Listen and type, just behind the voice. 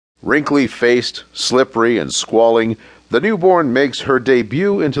Wrinkly-faced, slippery, and squalling, the newborn makes her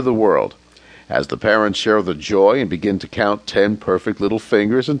debut into the world. As the parents share the joy and begin to count 10 perfect little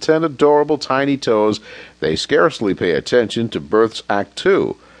fingers and 10 adorable tiny toes, they scarcely pay attention to birth's Act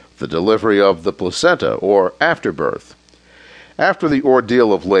 2, the delivery of the placenta, or afterbirth. After the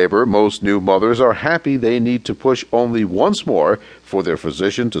ordeal of labor, most new mothers are happy they need to push only once more for their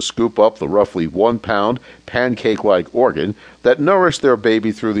physician to scoop up the roughly 1-pound, pancake-like organ that nourished their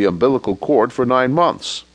baby through the umbilical cord for 9 months.